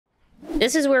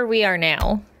This is where we are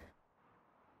now.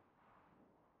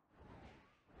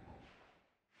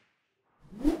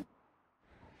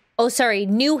 Oh, sorry,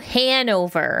 New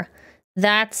Hanover.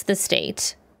 That's the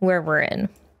state where we're in.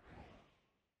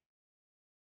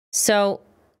 So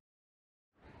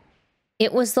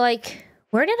it was like,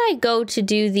 where did I go to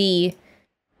do the...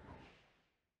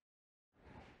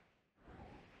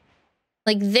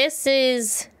 Like, this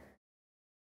is...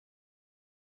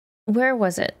 Where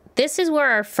was it? This is where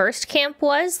our first camp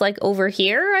was, like over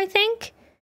here, I think.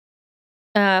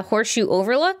 Horseshoe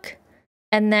Overlook.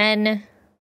 And then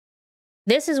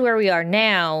this is where we are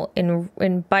now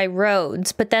in by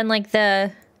roads. But then like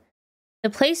the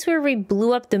place where we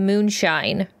blew up the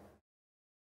moonshine.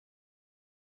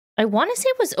 I want to say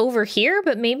it was over here,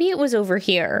 but maybe it was over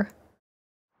here.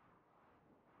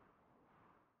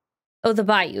 Oh, the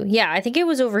bayou. Yeah, I think it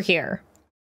was over here.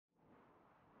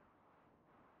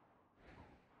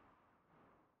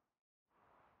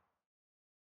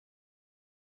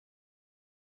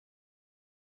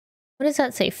 What does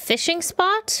that say? Fishing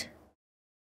spot?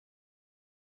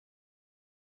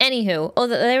 Anywho, oh,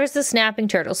 there was the snapping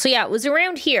turtle. So yeah, it was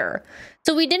around here.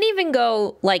 So we didn't even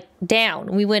go, like,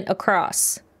 down. We went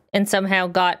across and somehow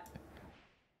got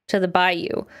to the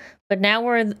bayou. But now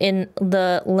we're in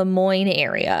the Lemoyne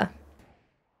area.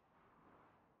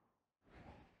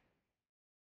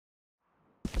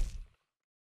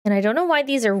 And I don't know why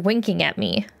these are winking at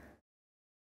me.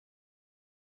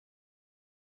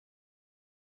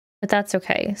 But that's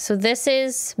okay. So this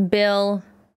is Bill.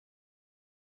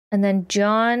 And then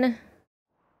John.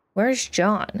 Where's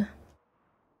John?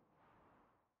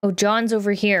 Oh, John's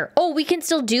over here. Oh, we can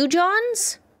still do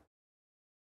John's?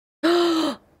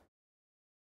 Oh,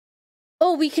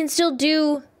 we can still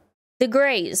do the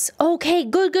Grays. Okay,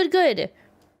 good, good, good.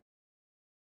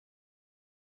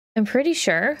 I'm pretty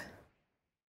sure.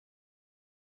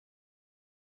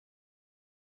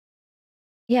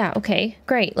 Yeah, okay,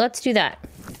 great. Let's do that.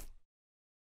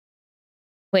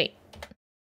 Wait.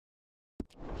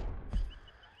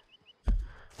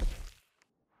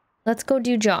 Let's go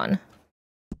do John.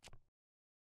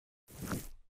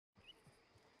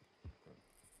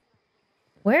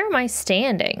 Where am I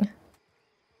standing?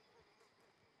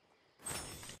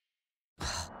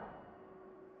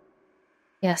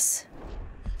 Yes.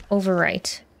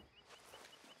 Overwrite.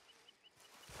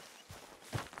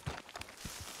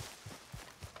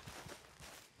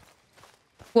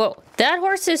 Whoa, that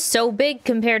horse is so big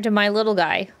compared to my little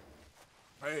guy.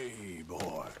 Hey,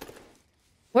 boy.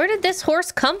 Where did this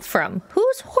horse come from?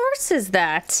 Whose horse is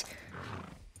that?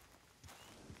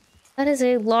 That is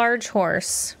a large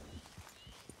horse.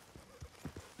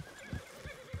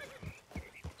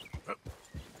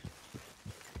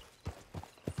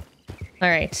 All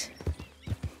right.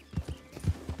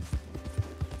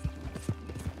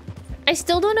 I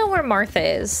still don't know where Martha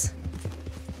is.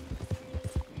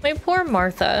 My poor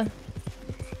Martha.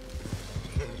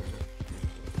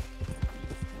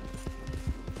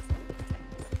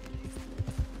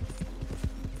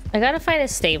 I gotta find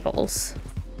his stables.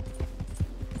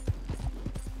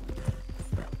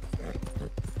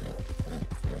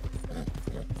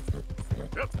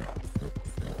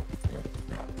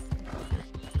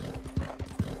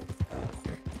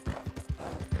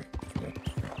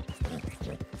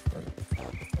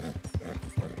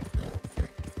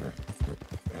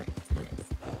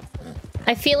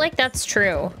 I feel like that's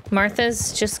true.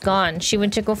 Martha's just gone. She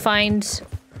went to go find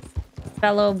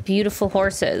fellow beautiful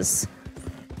horses.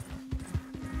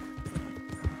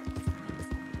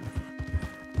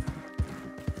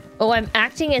 Oh, I'm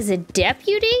acting as a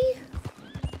deputy?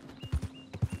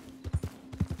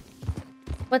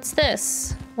 What's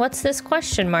this? What's this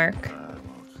question mark?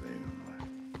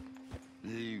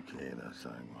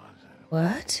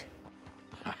 What?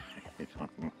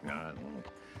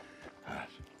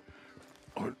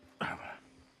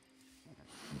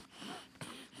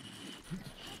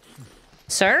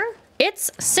 Sir? It's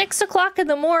 6 o'clock in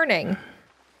the morning.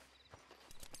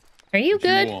 Are you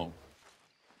good?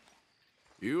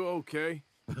 You okay?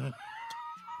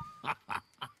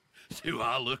 Do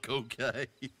I look okay?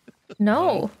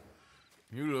 No.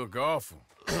 You look awful.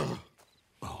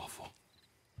 Awful.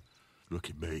 Look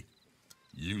at me.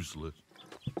 Useless.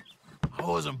 I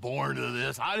wasn't born to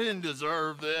this. I didn't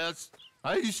deserve this.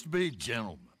 I used to be a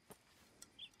gentleman.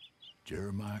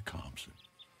 Jeremiah Compson.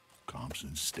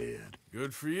 Compsonstead.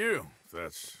 Good for you, if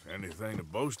that's anything to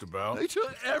boast about. They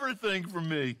took everything from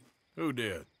me. Who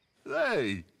did?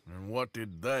 They. And what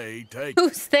did they take?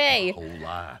 Who's they? A whole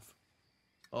life.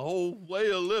 A whole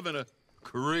way of living, a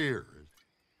career.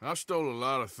 I stole a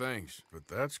lot of things, but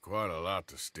that's quite a lot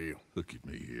to steal. Look at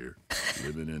me here,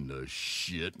 living in the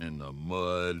shit and in the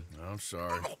mud. I'm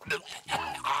sorry.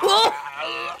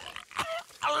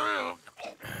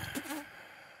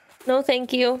 No,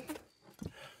 thank you.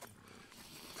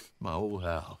 My old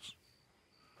house.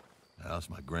 The house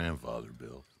my grandfather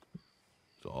built.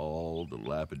 It's all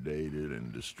dilapidated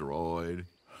and destroyed.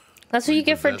 That's what you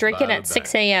get for Repossessed drinking by at the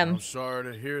 6 bank. a.m. I'm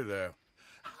sorry to hear that.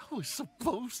 I was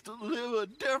supposed to live a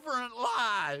different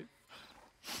life.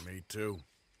 Me too.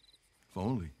 If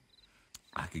only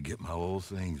I could get my old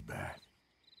things back.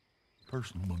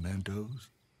 Personal mementos,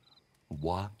 a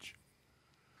watch,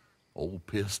 old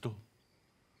pistol,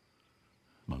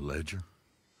 my ledger.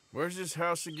 Where's this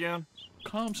house again?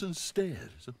 Compson Stead,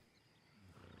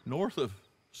 north of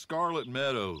Scarlet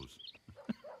Meadows.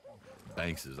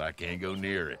 Bank says I can't go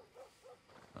near it.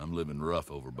 I'm living rough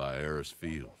over by Harris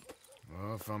Field.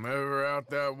 Well, if I'm ever out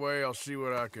that way, I'll see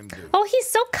what I can do. Oh, he's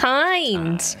so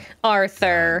kind,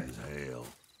 Arthur. As hell.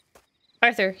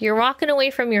 Arthur, you're walking away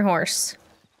from your horse.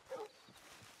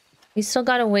 You still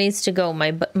got a ways to go,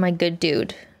 my good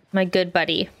dude. My good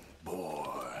buddy.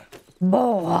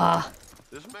 Boy.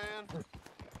 This man,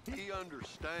 he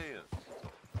understands.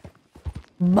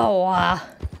 Boy.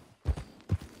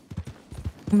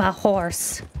 My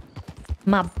horse.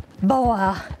 My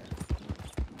boy.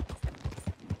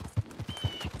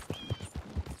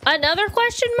 Another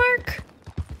question mark?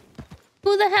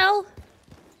 Who the hell?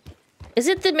 Is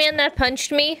it the man that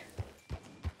punched me?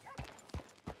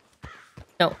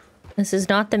 No, this is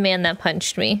not the man that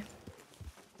punched me.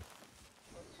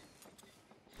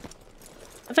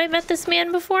 Have I met this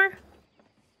man before?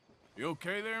 You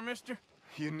okay there, mister?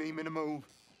 You need me to move?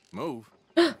 Move.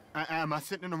 Am I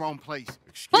sitting in the wrong place?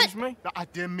 Excuse me? I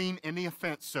didn't mean any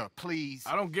offense, sir. Please.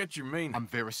 I don't get your meaning. I'm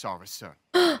very sorry, sir.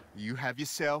 You have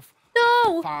yourself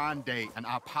No! a fine day, and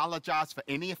I apologize for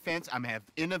any offense I may have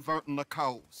inadvertently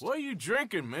caused. What are you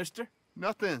drinking, mister?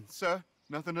 Nothing, sir.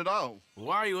 Nothing at all.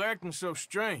 Why are you acting so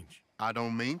strange? I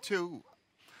don't mean to.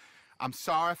 I'm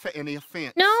sorry for any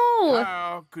offense. No!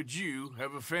 How could you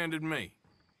have offended me?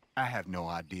 I have no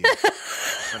idea.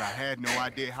 But I had no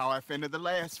idea how I offended the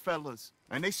last fellas.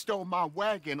 And they stole my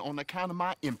wagon on account of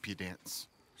my impudence.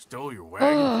 Stole your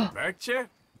wagon from back check?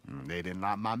 They didn't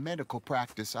like my medical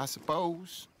practice, I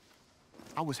suppose.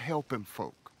 I was helping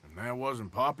folk. And that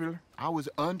wasn't popular? I was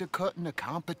undercutting the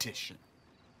competition.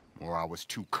 Or I was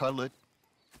too colored.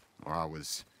 Or I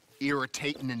was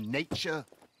irritating in nature.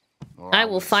 Or I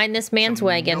will was find this man's some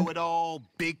wagon. know-it-all,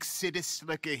 big city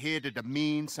slicker here to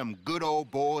demean some good old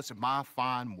boys of my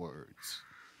fine words.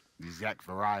 The exact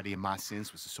variety of my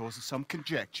sins was the source of some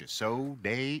conjecture, so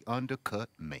they undercut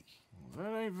me.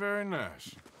 Well, that ain't very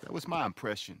nice. That was my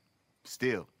impression.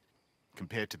 Still,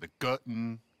 compared to the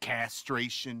gutting,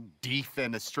 castration,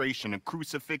 defenestration, and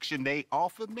crucifixion they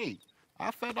offered me,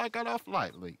 I felt I got off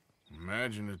lightly.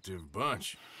 Imaginative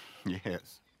bunch.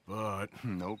 Yes, But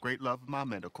no great love of my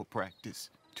medical practice.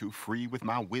 Too free with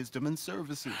my wisdom and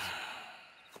services.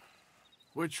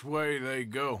 which way they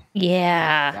go?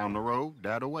 Yeah. Down the road,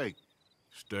 that away.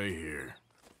 Stay here.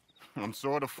 I'm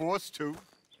sort of forced to.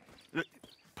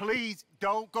 Please,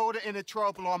 don't go to any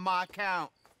trouble on my account.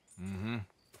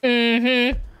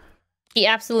 Mm-hmm. He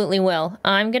absolutely will.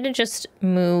 I'm gonna just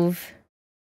move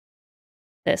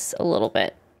this a little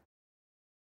bit.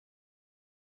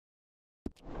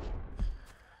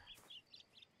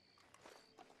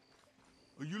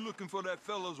 Are you looking for that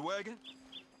fella's wagon?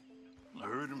 I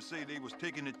heard him say they was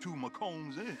taking it to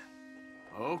McComb's Inn.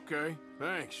 Okay,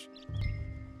 thanks.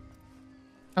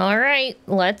 All right,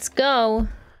 let's go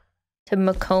to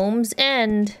Macomb's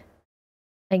End.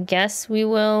 I guess we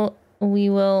will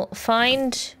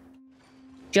find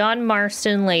John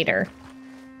Marston later.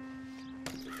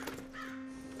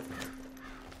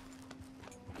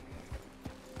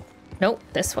 Nope,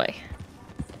 this way.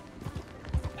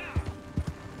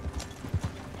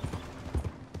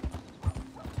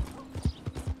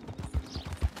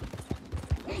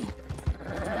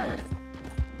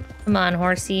 Come on,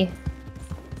 horsey.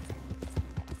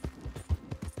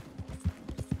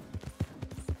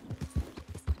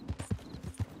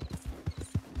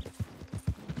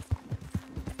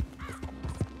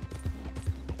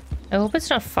 I hope it's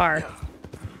not far.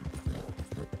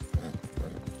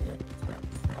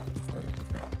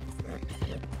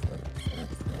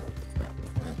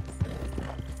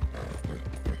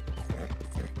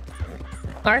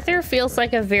 Arthur feels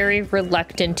like a very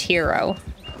reluctant hero.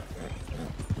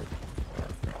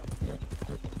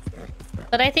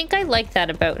 But I think I like that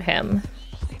about him.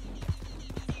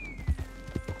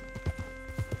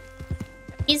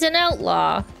 He's an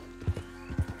outlaw.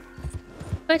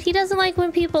 But he doesn't like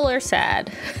when people are sad.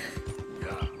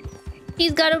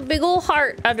 He's got a big old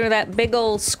heart under that big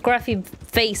old scruffy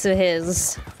face of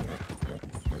his.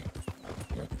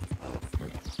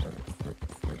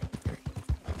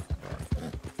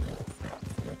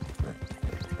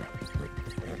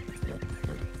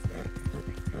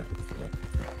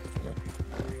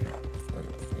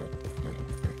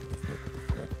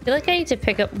 I feel like I need to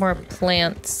pick up more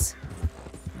plants.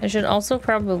 I should also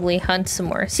probably hunt some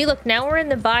more. See, look, now we're in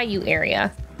the bayou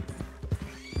area.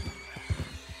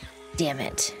 Damn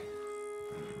it.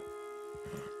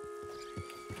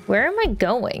 Where am I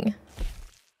going?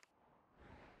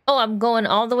 Oh, I'm going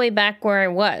all the way back where I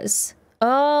was.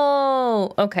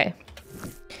 Oh, okay.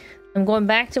 I'm going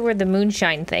back to where the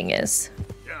moonshine thing is.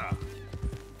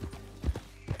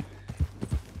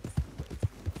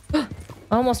 Yeah.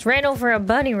 Almost ran over a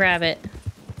bunny rabbit.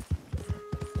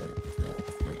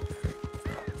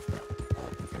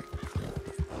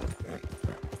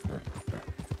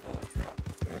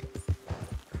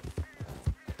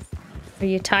 Are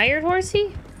you tired,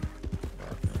 horsey?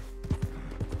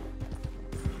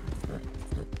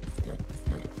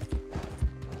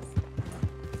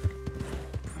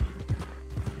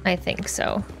 I think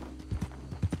so.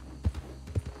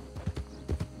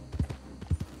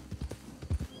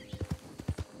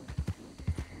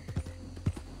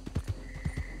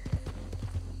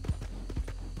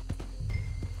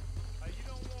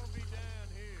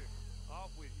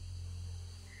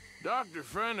 Doctor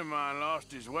friend of mine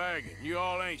lost his wagon. You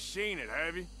all ain't seen it,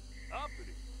 have you?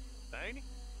 Uppity, ain't he?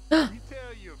 You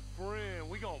tell your friend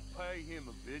we gonna pay him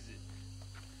a visit.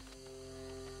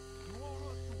 You want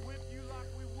us to whip you like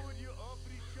we would your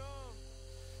uppity chum?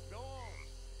 Go on.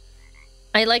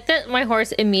 I like that my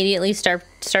horse immediately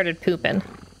started pooping.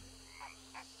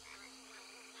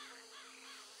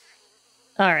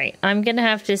 All right, I'm gonna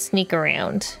have to sneak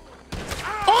around.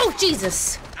 Oh,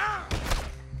 Jesus!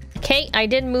 Okay, I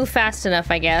didn't move fast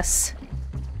enough, I guess.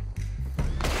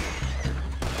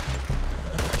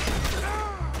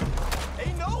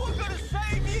 Ain't no one gonna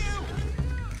save you!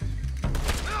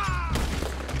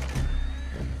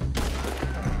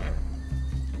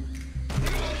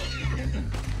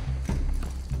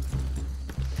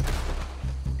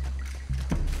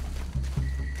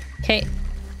 Okay.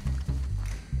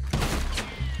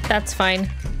 That's fine.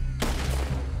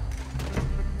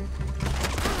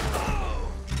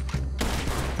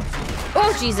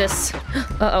 Oh, Jesus.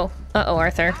 Uh-oh. Uh-oh,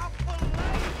 Arthur.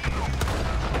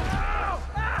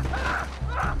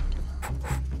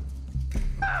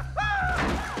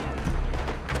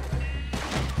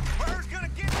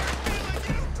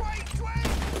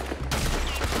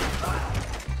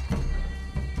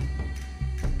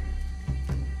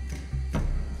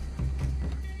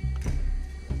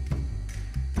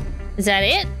 Is that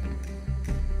it?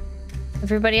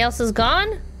 Everybody else is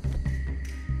gone?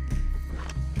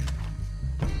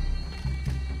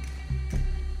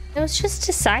 I was just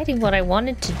deciding what I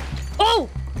wanted to... Oh!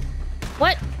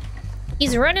 What?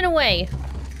 He's running away.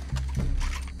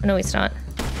 No, he's not.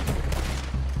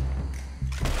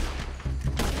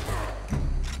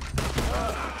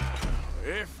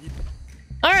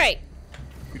 All right.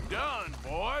 You're done,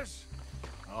 boys.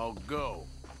 I'll go.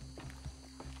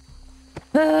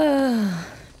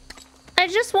 I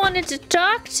just wanted to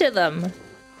talk to them.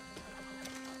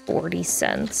 40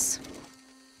 cents.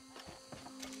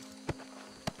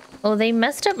 Oh, they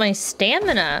messed up my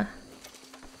stamina.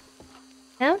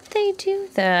 How'd they do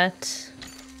that?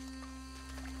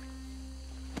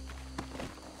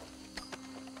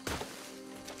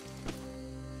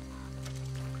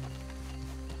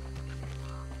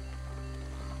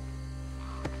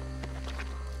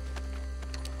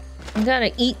 I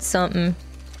gotta eat something.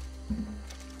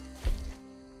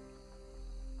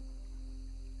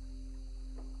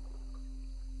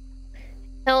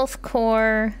 Health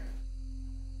core.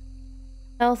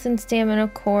 Health and stamina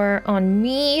core on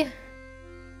me.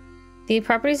 The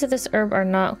properties of this herb are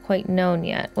not quite known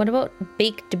yet. What about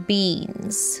baked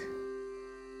beans?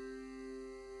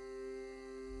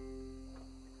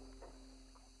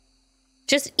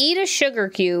 Just eat a sugar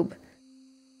cube.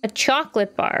 A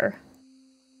chocolate bar.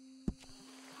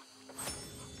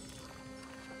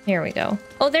 Here we go.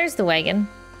 Oh, there's the wagon.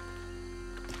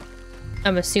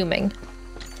 I'm assuming.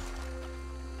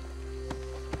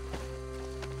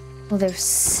 Oh, there's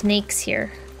snakes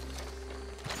here.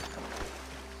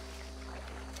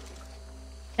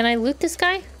 Can I loot this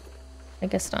guy? I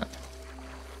guess not.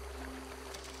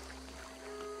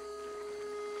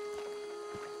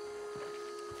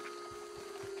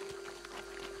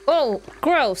 Oh,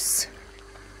 gross.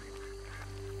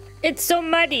 It's so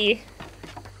muddy.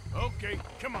 Okay,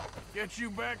 come on. Get you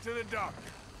back to the doctor.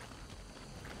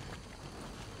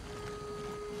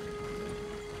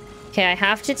 Okay, I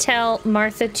have to tell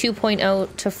Martha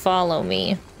 2.0 to follow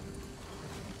me.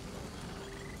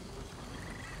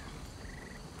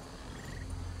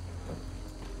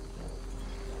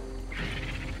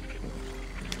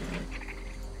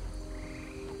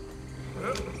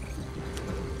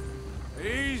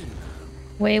 Easy.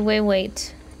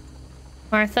 Wait.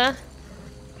 Martha?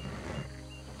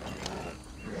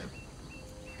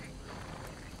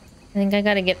 I think I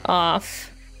gotta get off.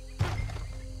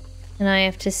 And I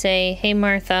have to say, hey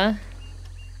Martha,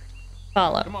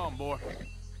 follow. Come on, boy.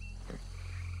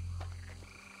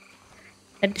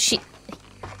 And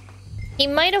he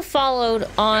might have followed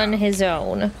on his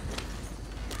own.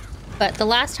 But the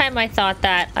last time I thought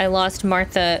that, I lost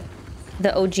Martha,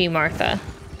 the OG Martha.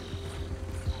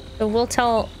 So we'll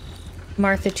tell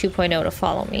Martha 2.0 to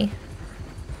follow me.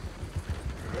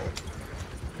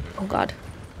 Oh god.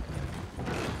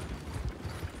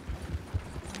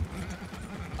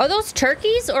 Are those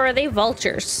turkeys or are they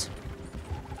vultures?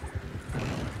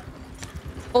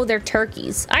 Oh, they're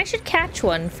turkeys. I should catch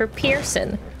one for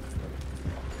Pearson.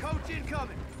 Coach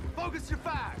incoming. Focus your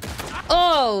fire.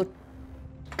 Oh,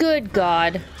 good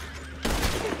God.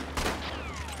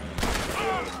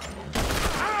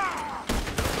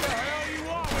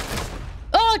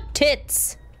 Oh,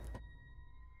 tits.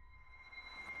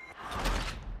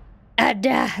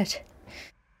 Dad.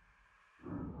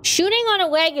 Shooting on a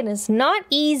wagon is not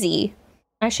easy.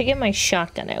 I should get my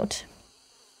shotgun out.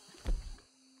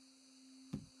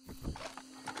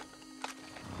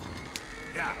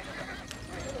 Yeah.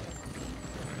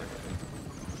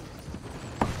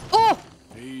 Oh!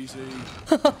 Easy.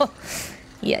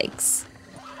 Yikes.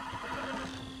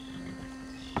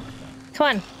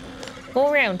 Come on.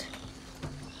 Go around.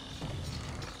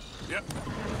 Yep.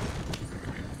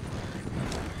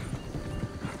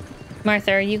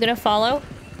 Martha, are you gonna follow?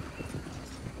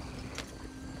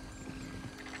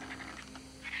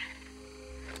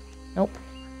 Nope.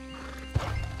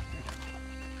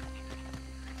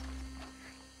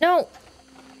 No!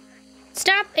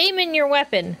 Stop aiming your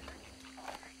weapon!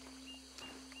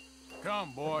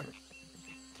 Come, boy.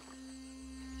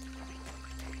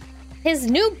 His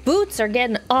new boots are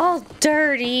getting all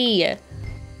dirty! Yep.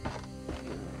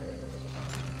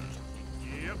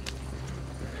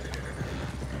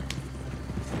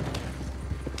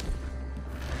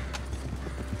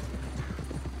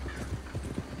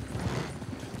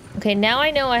 Okay, now I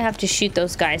know I have to shoot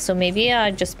those guys, so maybe I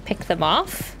just pick them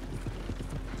off?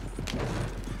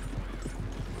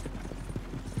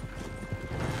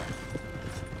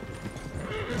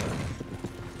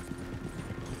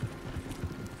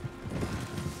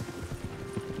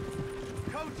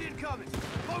 Coach incoming.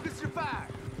 Focus your fire.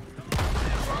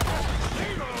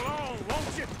 Leave it alone,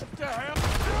 won't you? What the hell?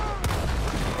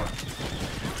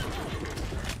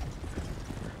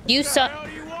 You What the saw- hell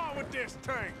do you want with this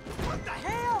tank? What the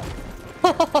hell?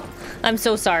 I'm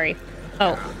so sorry.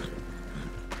 Oh.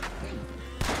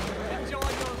 Enjoy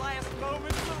your last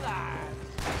moments alive.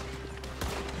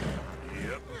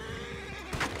 Yep.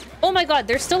 Oh my god,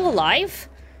 they're still alive?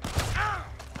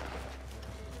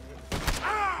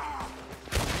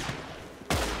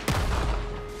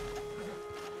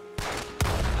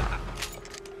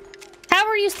 How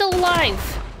are you still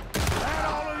alive? That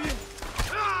all of you?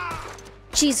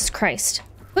 Jesus Christ.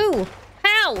 Who?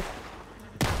 How?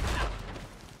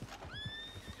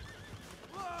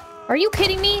 Are you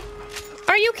kidding me?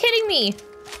 Are you kidding me?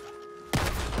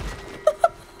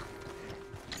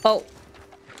 Oh.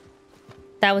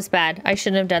 That was bad. I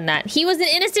shouldn't have done that. He was an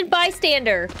innocent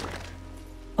bystander.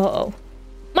 Uh-oh.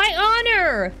 My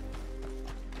honor!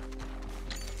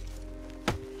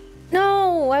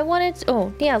 No, I wanted...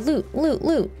 Oh, yeah, loot, loot,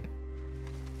 loot.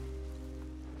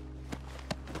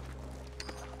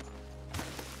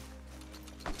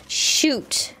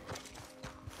 Shoot.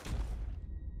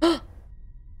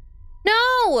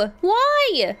 No!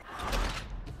 Why?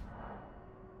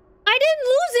 I didn't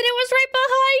lose it. It was right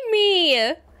behind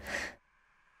me.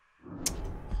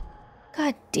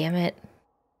 God damn it.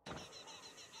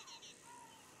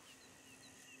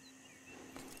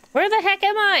 Where the heck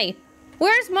am I?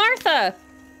 Where's Martha?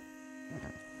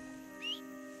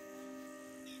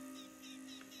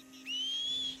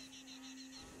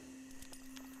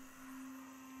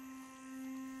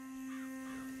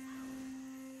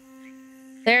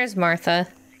 There's Martha.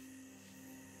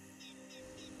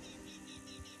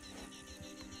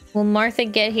 Will Martha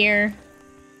get here?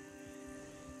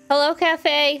 Hello,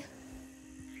 cafe.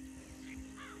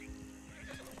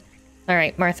 All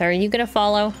right, Martha, are you gonna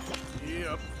follow?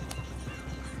 Yep.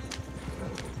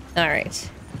 All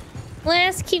right.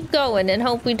 Let's keep going and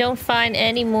hope we don't find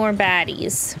any more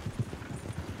baddies.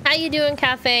 How you doing,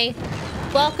 cafe?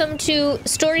 Welcome to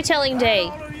Storytelling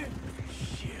Day.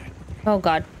 Oh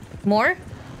god. More?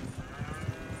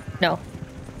 No.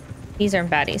 These aren't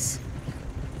baddies.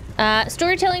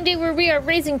 Storytelling Day, where we are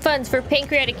raising funds for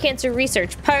pancreatic cancer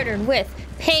research, partnered with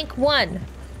Pank One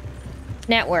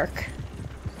Network.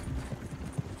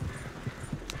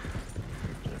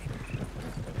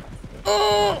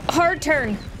 Oh, hard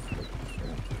turn.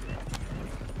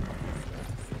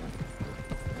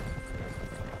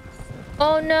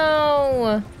 Oh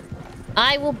no.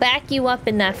 I will back you up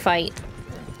in that fight.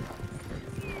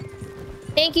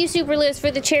 Thank you, Super Liz,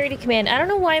 for the charity command. I don't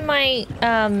know why my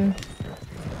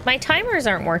my timers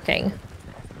aren't working.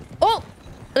 Oh,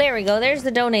 there we go. There's the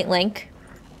donate link.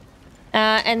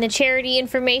 And the charity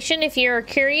information if you're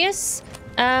curious.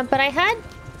 But I had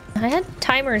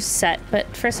timers set, but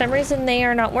for some reason they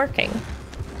are not working.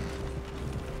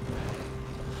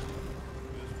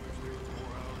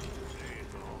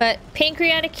 But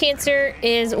pancreatic cancer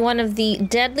is one of the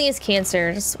deadliest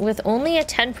cancers with only a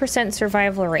 10%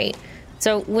 survival rate.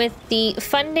 So with the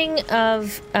funding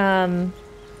of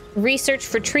research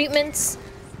for treatments,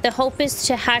 the hope is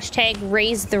to hashtag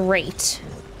raise the rate.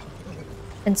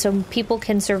 And so people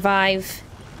can survive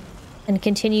and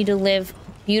continue to live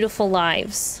beautiful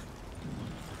lives.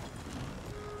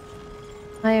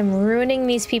 I am ruining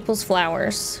these people's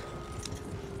flowers.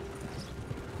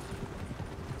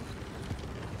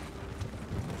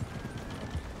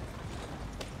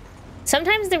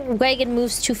 Sometimes the wagon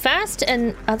moves too fast,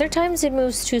 and other times it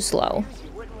moves too slow.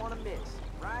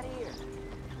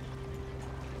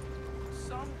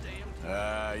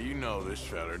 You know this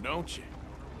feller, don't you?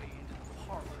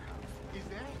 Is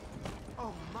that?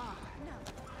 Oh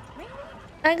my.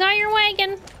 I got your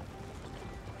wagon.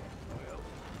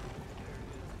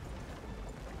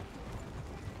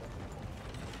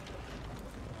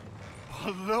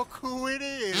 Oh, look who it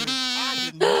is. I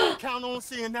did not count on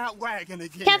seeing that wagon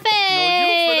again.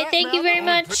 Cafe! Thank you very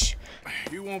much.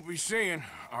 You won't be seeing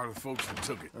are the folks that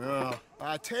took it.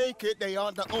 I take it they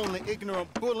aren't the only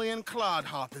ignorant bullying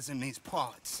clodhoppers in these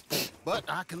parts. But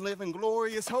I can live in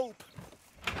glorious hope.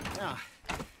 Now,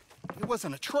 it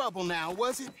wasn't a trouble now,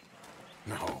 was it?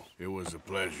 No, it was a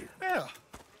pleasure. Yeah.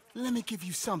 Let me give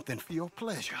you something for your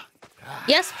pleasure.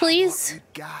 Yes, please. What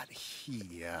we got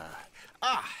here.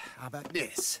 How about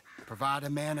this? Provide a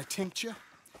man a tincture,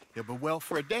 he'll be well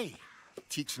for a day.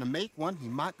 Teach him to make one, he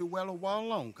might be well a while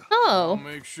longer. I'll Oh.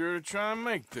 make sure to try and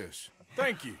make this.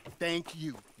 Thank you. Thank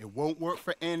you. It won't work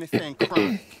for anything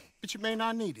chronic, but you may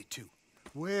not need it to.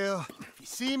 Well, if you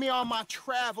see me on my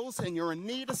travels and you're in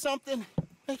need of something,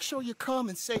 make sure you come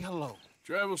and say hello.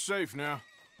 Travel safe now.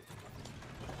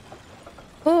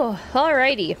 Oh,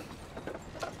 alrighty.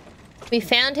 We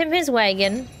found him his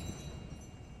wagon.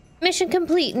 Mission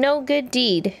complete, no good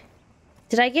deed.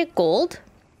 Did I get gold?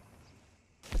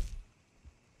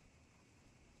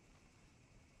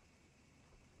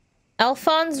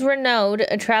 Alphonse Renaud,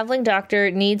 a traveling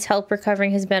doctor, needs help recovering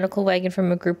his medical wagon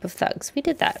from a group of thugs. We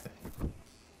did that.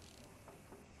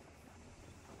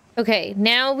 Okay,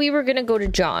 now we were gonna go to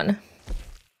John.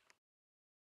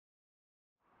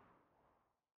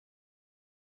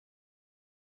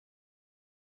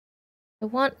 I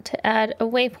want to add a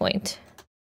waypoint.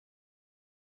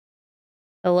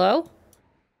 Hello?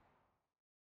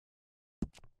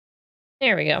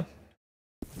 There we go.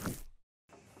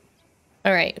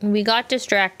 All right, we got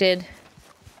distracted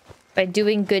by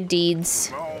doing good deeds.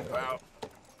 Come on, pal.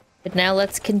 But now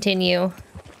let's continue.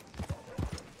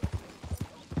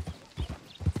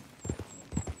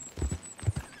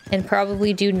 And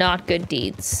probably do not good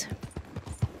deeds.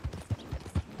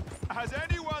 Has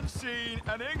anyone seen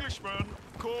an Englishman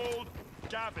called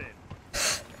Gavin?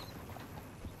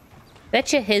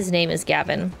 Betcha his name is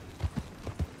Gavin.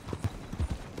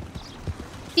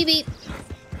 Beep beep.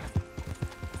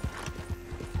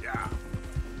 Yeah.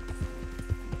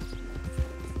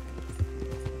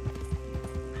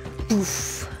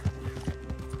 Oof.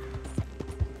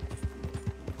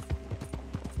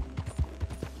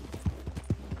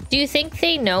 Do you think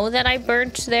they know that I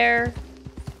burnt their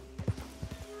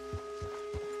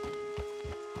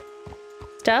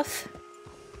stuff?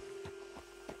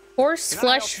 Horse Can I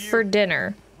flesh help you? for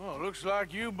dinner. Well, looks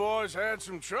like you boys had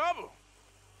some trouble.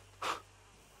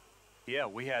 Yeah,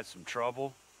 we had some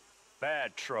trouble.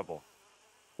 Bad trouble.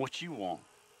 What you want?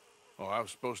 Oh, I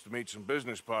was supposed to meet some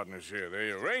business partners here.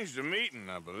 They arranged a meeting,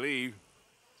 I believe.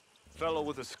 Fellow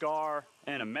with a scar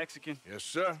and a Mexican? Yes,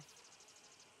 sir.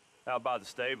 Out by the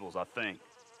stables, I think.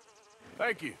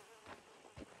 Thank you.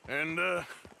 And,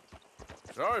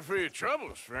 sorry for your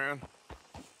troubles, friend.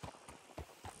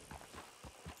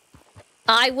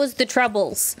 I was the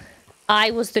troubles.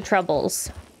 I was the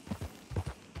troubles.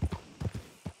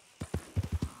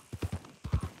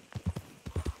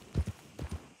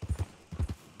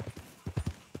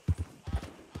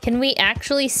 Can we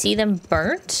actually see them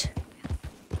burnt?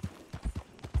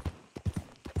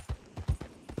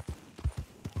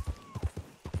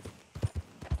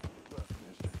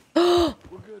 We're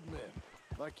good men,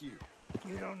 like you.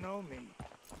 You don't know me.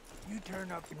 You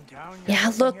turn up in town.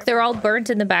 Yeah, look, they're all burnt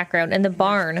in the background, and the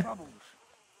barn. Troubles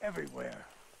everywhere.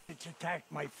 It's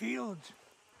attacked my fields.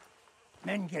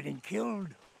 Men getting killed.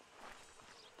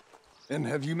 And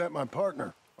have you met my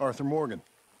partner, Arthur Morgan?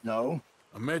 No.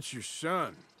 I met your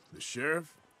son, the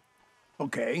sheriff.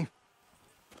 Okay.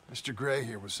 Mr. Gray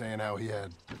here was saying how he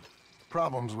had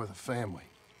problems with a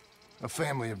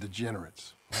family of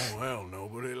degenerates. Oh, well,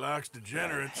 nobody likes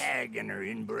degenerates. Hag and her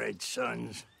inbred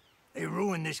sons. They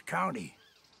ruined this county.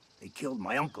 They killed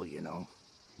my uncle, you know.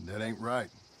 That ain't right.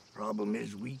 Problem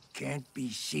is, we can't be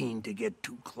seen to get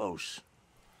too close.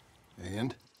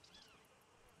 And?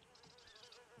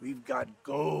 We've got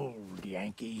gold,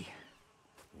 Yankee.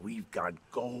 We've got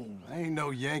gold. I ain't no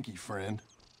Yankee, friend.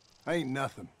 I ain't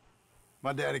nothing.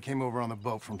 My daddy came over on the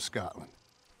boat from Scotland.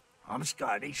 I'm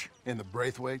Scottish. And the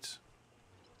Braithwaites?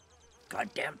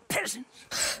 Goddamn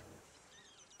peasants.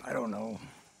 I don't know.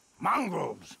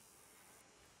 Mongrels.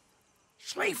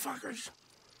 Slave fuckers.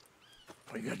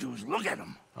 All you gotta do is look at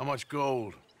them. How much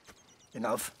gold?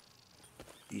 Enough.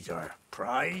 These are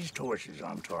prized horses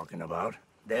I'm talking about.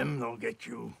 Them, they'll get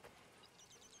you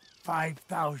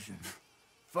 5,000.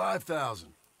 5,000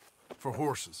 for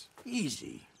horses.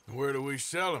 Easy. Where do we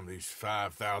sell them, these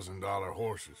 $5,000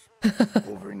 horses?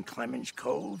 Over in Clemens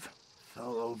Cove.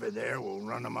 Fellow over there will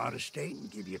run them out of state and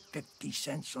give you 50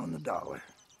 cents on the dollar.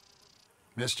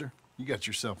 Mister, you got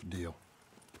yourself a deal.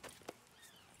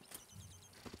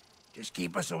 Just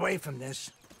keep us away from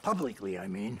this. Publicly, I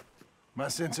mean. My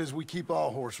sense is we keep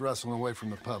all horse wrestling away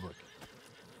from the public.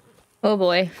 Oh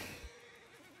boy.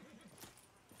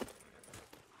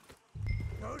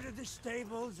 Go to the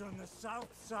stables on the south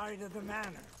side of the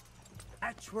manor.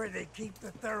 That's where they keep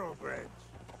the thoroughbreds.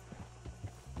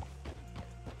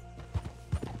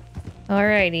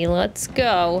 Alrighty, let's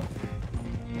go.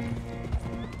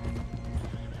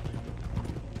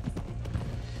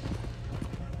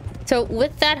 So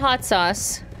with that hot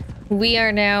sauce, we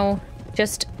are now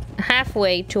just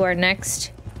halfway to our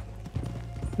next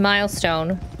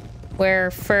milestone,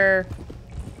 where for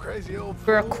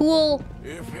a cool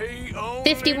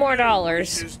 $50 more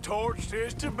He's torched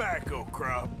his tobacco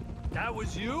crop. That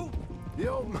was you? The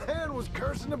old man was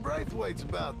cursing the Braithwaites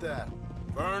about that.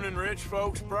 Burning rich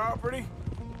folks' property?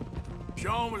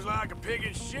 Sean was like a pig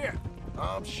in shit.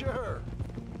 I'm sure.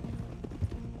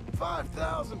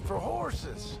 5,000 for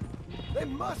horses. They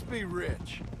must be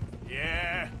rich.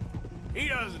 Yeah, he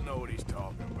doesn't know what he's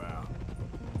talking about.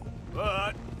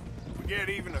 But if we get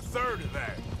even a third of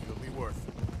that, it'll be worth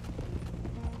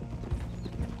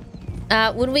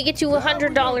it. When we get to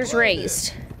 $100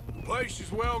 raised, Place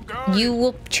is well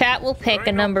guarded. chat will pick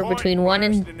a number between 1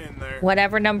 and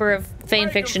whatever number of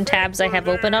fanfiction tabs I have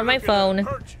open on my phone,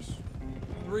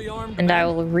 and I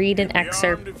will read an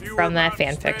excerpt from that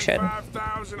fanfiction.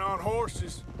 5,000 on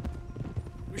horses.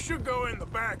 We should go in the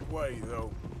back way,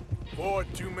 though.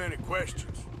 Avoid too many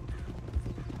questions.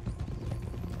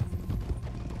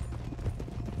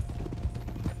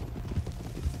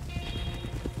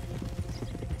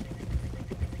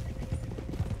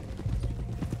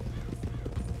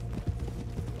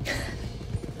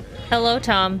 Hello,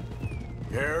 Tom.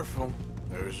 Careful.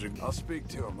 There's a... I'll speak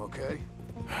to him, okay?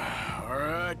 All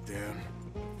right, then.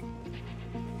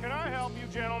 Can I help you,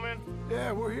 gentlemen?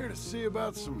 Yeah, we're here to see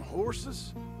about some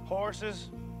horses. Horses?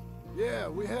 Yeah,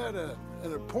 we had an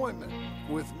appointment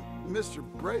with Mr.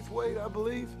 Braithwaite, I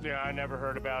believe. Yeah, I never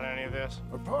heard about any of this.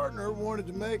 Our partner wanted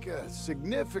to make a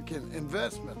significant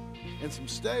investment in some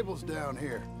stables down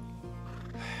here.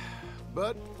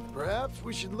 But perhaps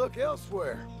we should look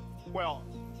elsewhere. Well,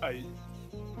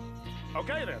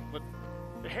 okay then. Let's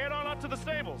head on up to the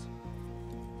stables.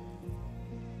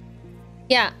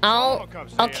 Yeah, I'll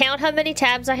count how many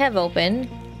tabs I have open.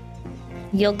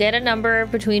 You'll get a number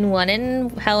between 1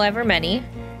 and however many.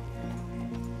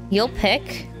 You'll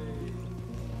pick.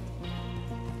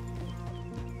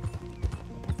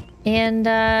 And,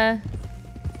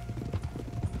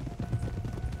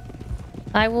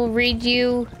 I will read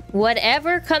you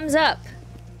whatever comes up.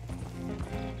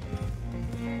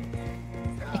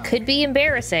 It could be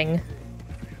embarrassing.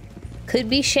 Could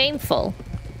be shameful.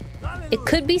 It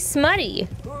could be smutty.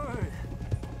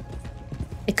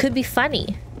 It could be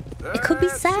funny. It could be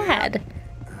sad.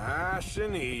 Nice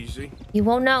and easy. You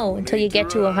won't know until you get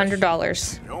to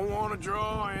 $100. Don't want to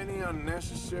draw any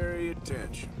unnecessary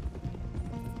attention.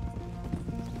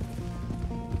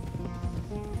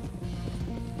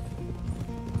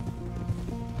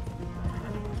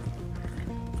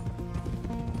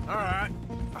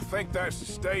 think that's the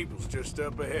stables just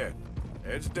up ahead.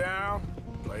 Heads down,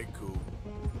 play cool.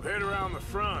 Head around the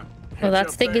front. Well,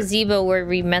 that's the gazebo where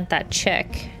we met that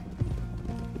chick.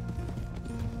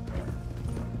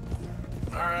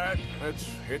 Alright, let's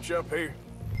hitch up here.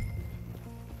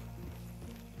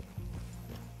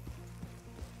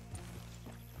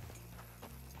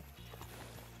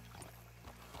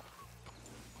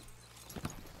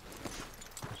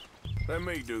 Let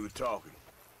me do the talking.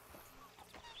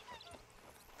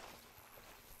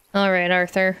 All right,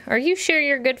 Arthur. Are you sure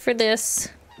you're good for this?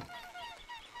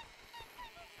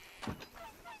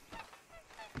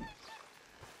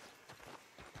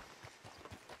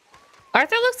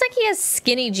 Arthur looks like he has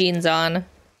skinny jeans on.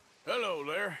 Hello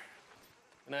there.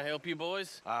 Can I help you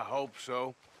boys? I hope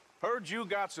so. Heard you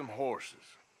got some horses.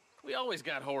 We always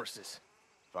got horses.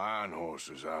 Fine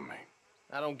horses, I mean.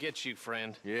 I don't get you,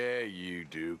 friend. Yeah, you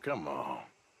do. Come on.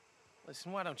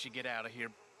 Listen, why don't you get out of here?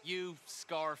 You,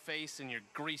 Scarface, and your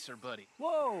greaser buddy.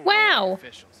 Whoa! Wow!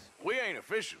 Officials. We ain't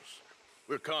officials.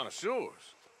 We're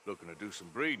connoisseurs, looking to do some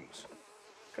breedings.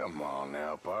 Come on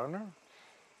now, partner.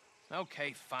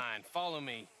 Okay, fine. Follow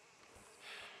me.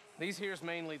 These here's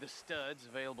mainly the studs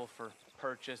available for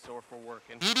purchase or for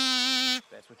working.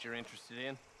 That's what you're interested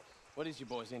in. What is you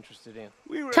boys interested in?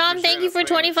 Tom, thank you for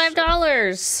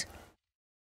 $25.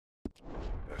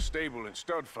 A stable and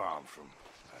stud farm from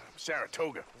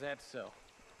Saratoga. Is that so?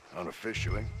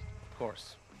 Unofficially. Of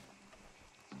course.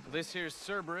 So this here's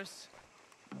Cerberus.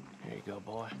 Here you go,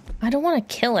 boy. I don't want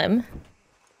to kill him.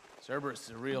 Cerberus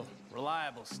is a real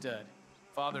reliable stud.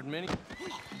 Fathered many.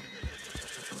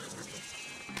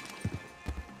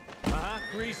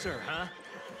 Greaser, huh?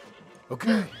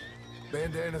 Okay,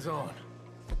 bandana's on.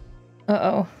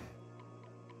 Uh-oh.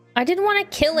 I didn't want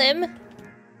to kill him.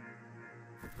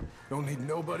 Don't need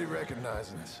nobody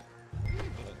recognizing us.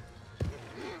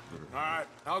 All right,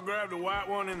 I'll grab the white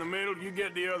one in the middle. You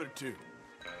get the other two.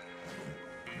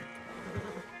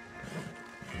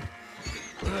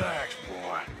 Relax,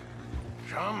 boy.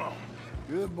 Come on.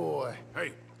 Good boy.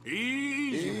 Hey,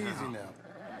 easy now.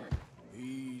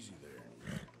 Easy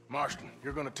there. Marston,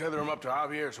 you're gonna tether him up to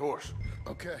Javier's horse.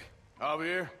 Okay.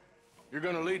 Javier, you're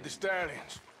gonna lead the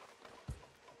stallions.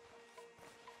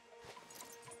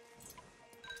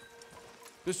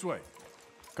 This way.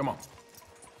 Come on.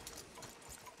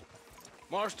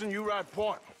 Marston, you ride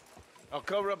point. I'll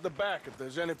cover up the back. If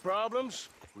there's any problems,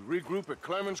 we regroup at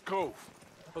Clemens Cove.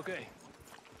 Okay.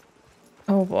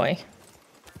 Oh boy.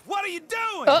 What are you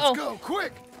doing? Uh-oh. Let's go,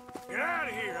 quick! Get out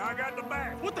of here. I got the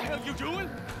back. What the hell you doing?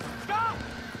 Stop!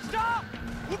 Stop!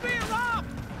 We're being robbed!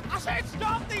 I said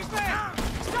stop these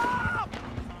things! Stop!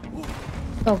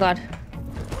 Oh god.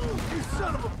 You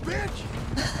son of a bitch!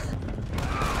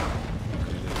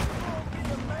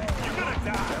 You're gonna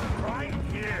die right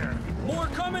here. More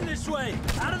coming this way,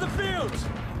 out of the fields.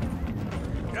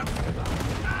 Yep.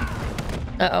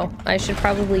 Uh-oh. I should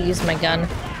probably use my gun.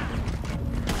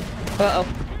 Uh-oh.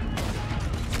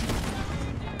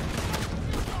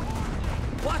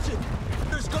 Watch it.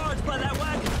 There's guards by that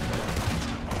wagon.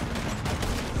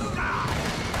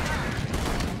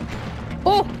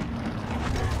 Oh!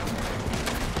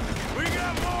 We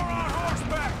got more on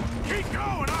horseback. Keep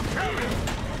going. I'm coming.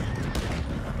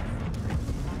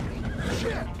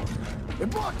 Shit! They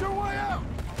blocked our way out!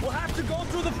 We'll have to go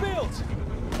through the fields.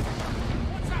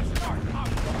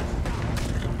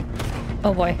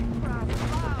 Oh boy.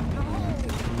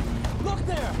 Look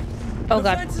there. Oh the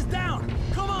god. fence is down.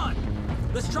 Come on.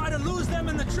 Let's try to lose them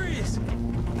in the trees.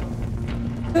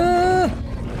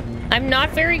 I'm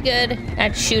not very good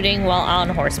at shooting while on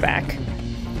horseback.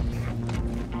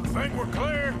 I think we're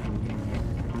clear.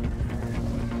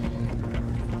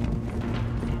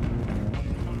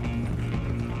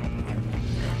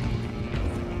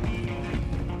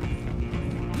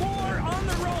 More on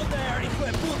the road there, hijo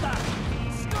de puta.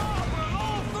 Stop, we're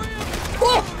all three of them.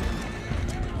 Oh!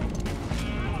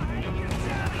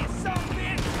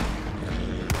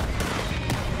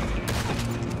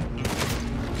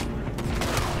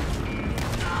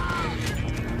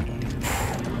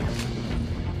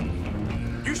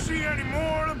 You see any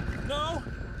more of them? No?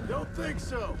 Don't think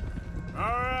so. All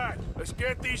right, let's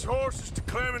get these horses to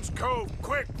Clemens Cove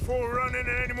quick before we run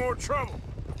into any more trouble.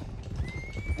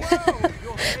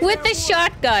 With the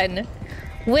shotgun.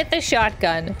 With the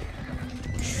shotgun.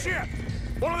 Shit!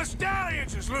 One of the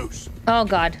stallions is loose. Oh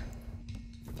god.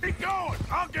 Keep going.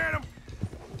 I'll get him.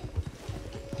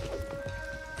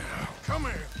 Come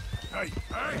here. Hey,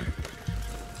 hey.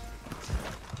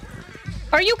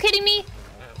 Are you kidding me?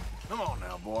 Come on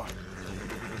now, boy.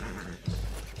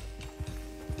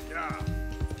 Yeah.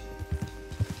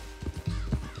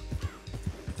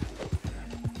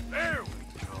 There we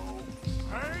go.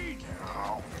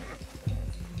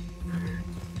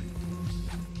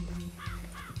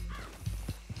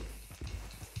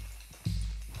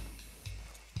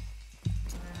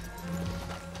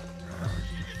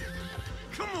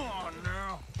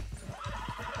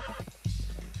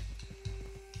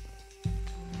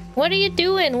 What are you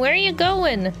doing? Where are you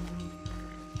going?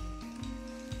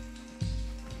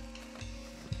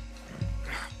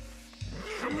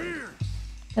 Come here.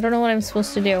 I don't know what I'm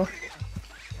supposed to do.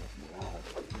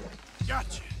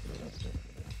 Gotcha.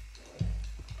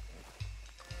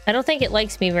 I don't think it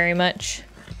likes me very much.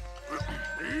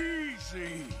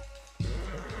 Easy.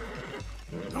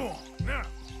 Go on, now.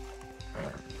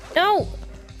 No!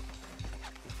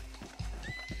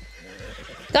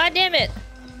 God damn it!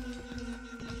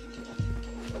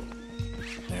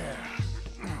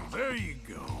 There you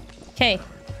go. Okay,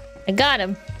 I got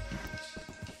him.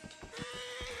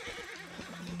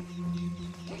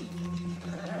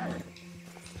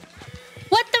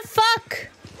 What the fuck?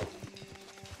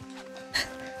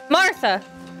 Martha!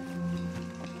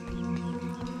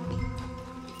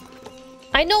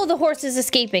 I know the horse is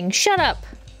escaping. Shut up.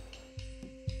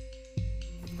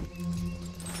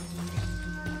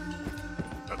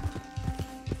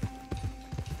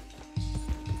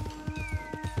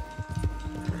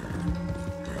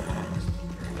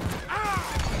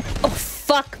 Oh,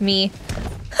 fuck me.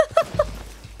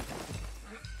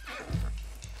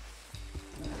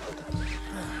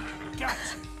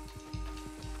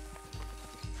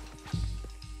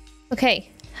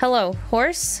 Okay, hello,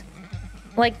 horse?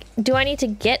 Like, do I need to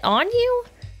get on you?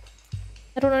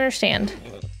 I don't understand.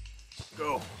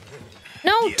 Go.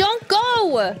 No, don't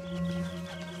go!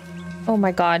 Oh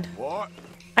my god. What?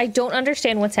 I don't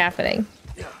understand what's happening.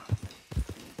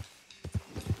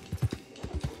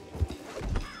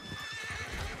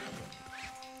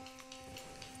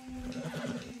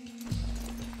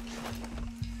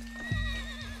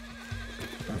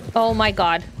 Oh my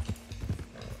god.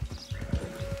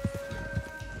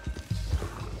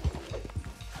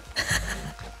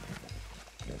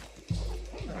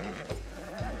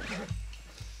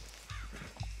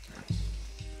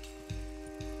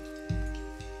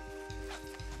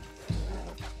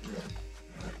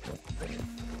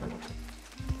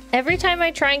 Every time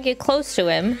I try and get close to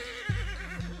him,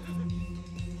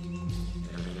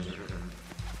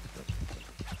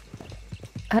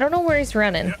 I don't know where he's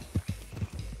running.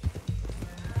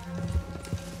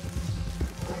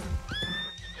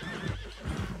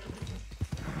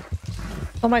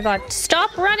 Oh my god,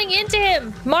 stop running into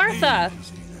him! Martha!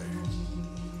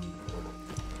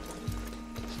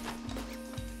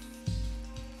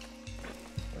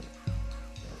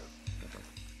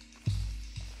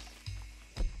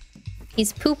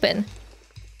 He's pooping.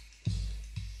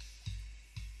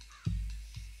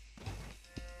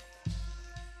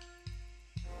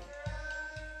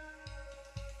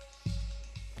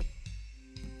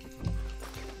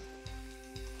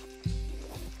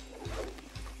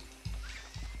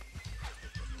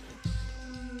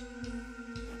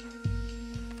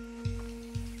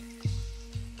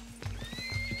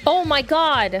 Oh my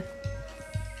god!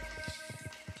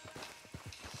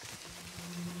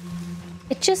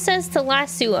 It just says to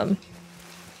lasso him.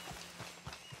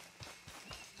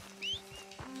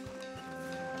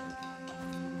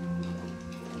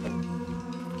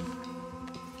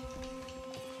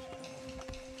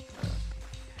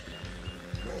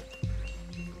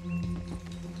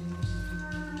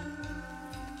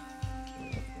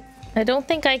 I don't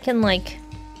think I can, like,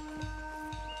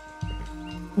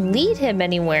 lead him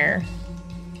anywhere.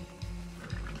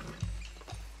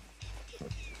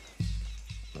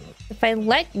 If I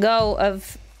let go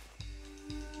of...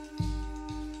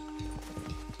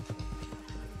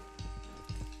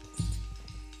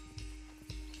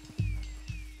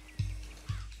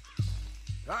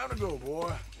 Time to go,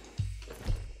 boy.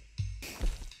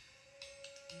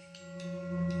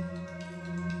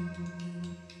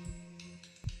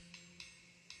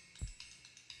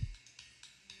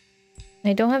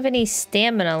 I don't have any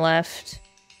stamina left.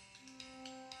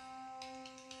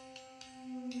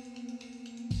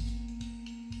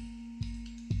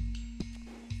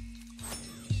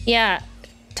 Yeah,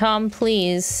 Tom,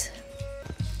 please.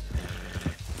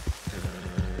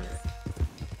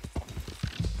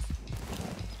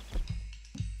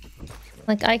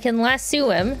 Like, I can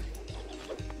lasso him.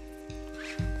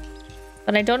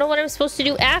 But I don't know what I'm supposed to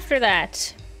do after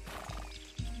that.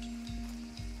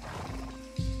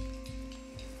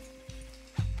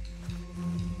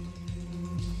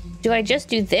 Do I just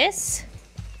do this?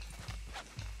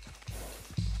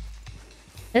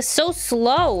 It's so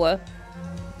slow.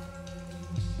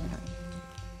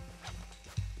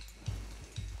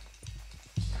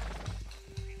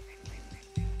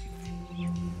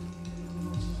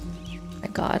 My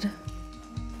God.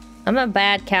 I'm a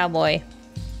bad cowboy.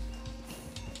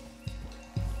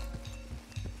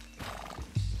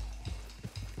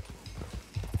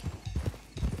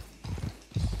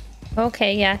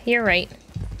 Okay, yeah, you're right.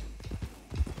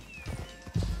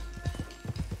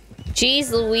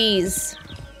 Jeez Louise.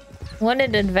 What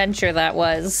an adventure that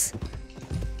was.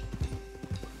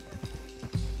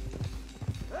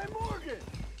 Hey, Morgan!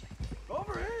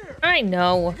 Over here! I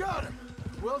know. You got him.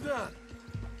 Well done.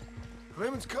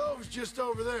 Clemens Cove's just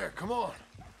over there. Come on.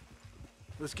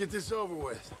 Let's get this over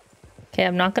with. Okay,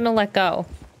 I'm not gonna let go.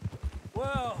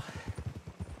 Well,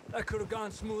 that could have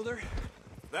gone smoother.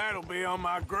 That'll be on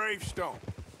my gravestone.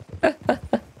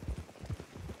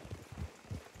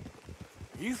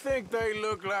 You think they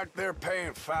look like they're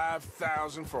paying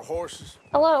 $5,000 for horses?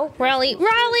 Hello, Raleigh.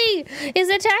 Raleigh is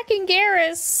attacking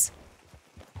Garrus.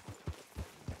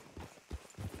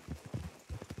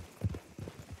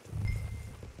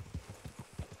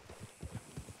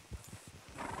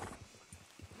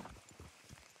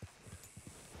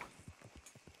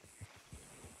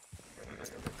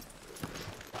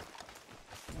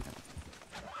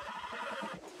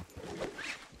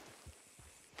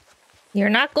 You're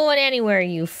not going anywhere,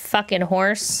 you fucking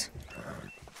horse.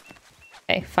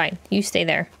 Okay, fine. You stay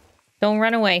there. Don't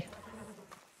run away.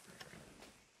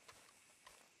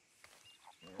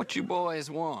 What you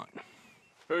boys want?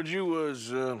 Heard you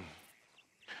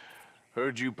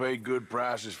pay good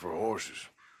prices for horses.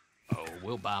 Oh,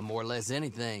 we'll buy more or less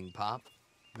anything, Pop.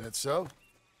 That so?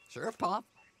 Sure, Pop.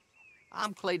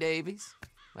 I'm Clay Davies.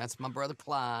 That's my brother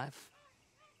Clive.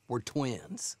 We're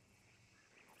twins.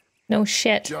 No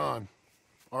shit. John,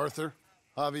 Arthur,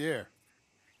 Javier.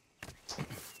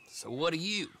 So what are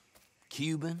you?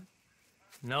 Cuban?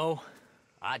 No.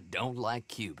 I don't like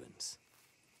Cubans.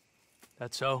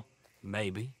 That so?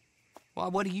 Maybe. Why,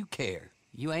 what do you care?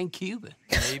 You ain't Cuban.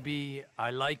 Maybe I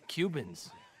like Cubans.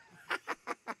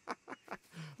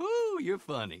 Ooh, you're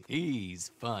funny.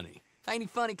 He's funny. Ain't he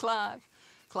funny, Clive?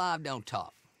 Clive don't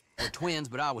talk. We're twins,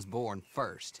 but I was born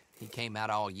first. He came out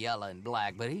all yellow and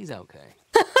black, but he's okay.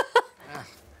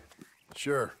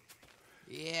 Sure.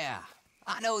 Yeah,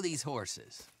 I know these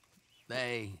horses.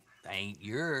 They ain't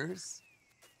yours,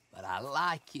 but I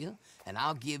like you, and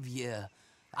I can give you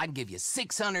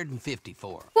 650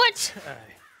 for 'em. What?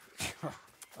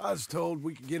 I was told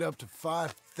we could get up to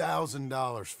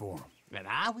 $5,000 for them. And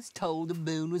I was told the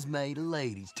moon was made of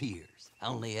ladies' tears.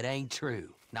 Only it ain't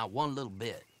true. Not one little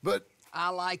bit. But I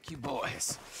like you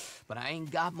boys, but I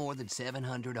ain't got more than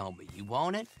 700 on me. You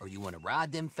want it, or you want to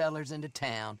ride them fellers into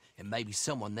town, and maybe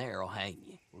someone there'll hang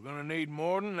you? We're gonna need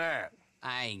more than that.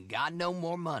 I ain't got no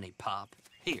more money, Pop.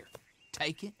 Here,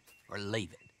 take it or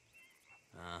leave it.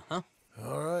 Uh-huh.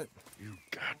 all right. You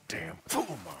goddamn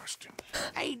fool, Marston.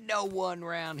 Ain't no one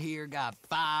round here got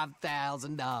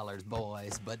 $5,000,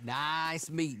 boys, but nice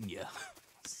meeting you.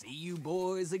 See you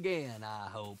boys again, I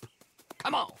hope.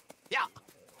 Come on, yeah.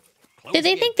 Close Did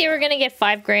they the think gate. they were gonna get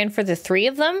 $5 grand for the 3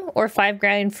 of them, or $5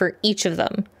 grand for each of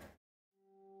them?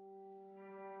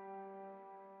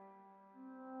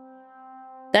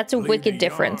 That's a wicked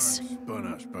difference. Spun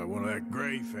us by one of that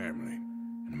Gray family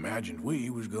and imagined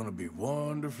we was gonna be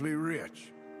wonderfully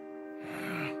rich.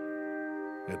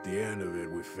 At the end of it,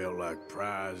 we felt like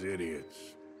prize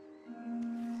idiots.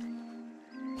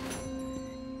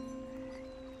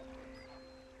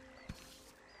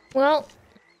 Well,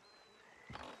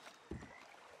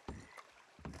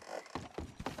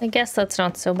 I guess that's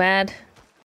not so bad.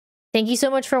 Thank you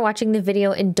so much for watching the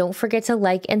video, and don't forget to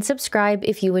like and subscribe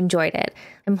if you enjoyed it.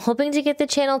 I'm hoping to get the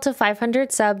channel to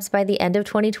 500 subs by the end of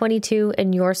 2022,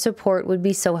 and your support would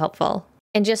be so helpful.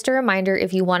 And just a reminder,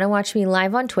 if you want to watch me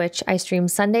live on Twitch, I stream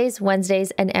Sundays,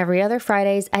 Wednesdays, and every other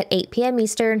Fridays at 8 p.m.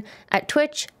 Eastern at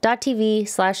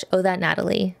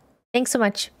twitch.tv/OhthatNatalie. Thanks so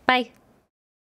much. Bye.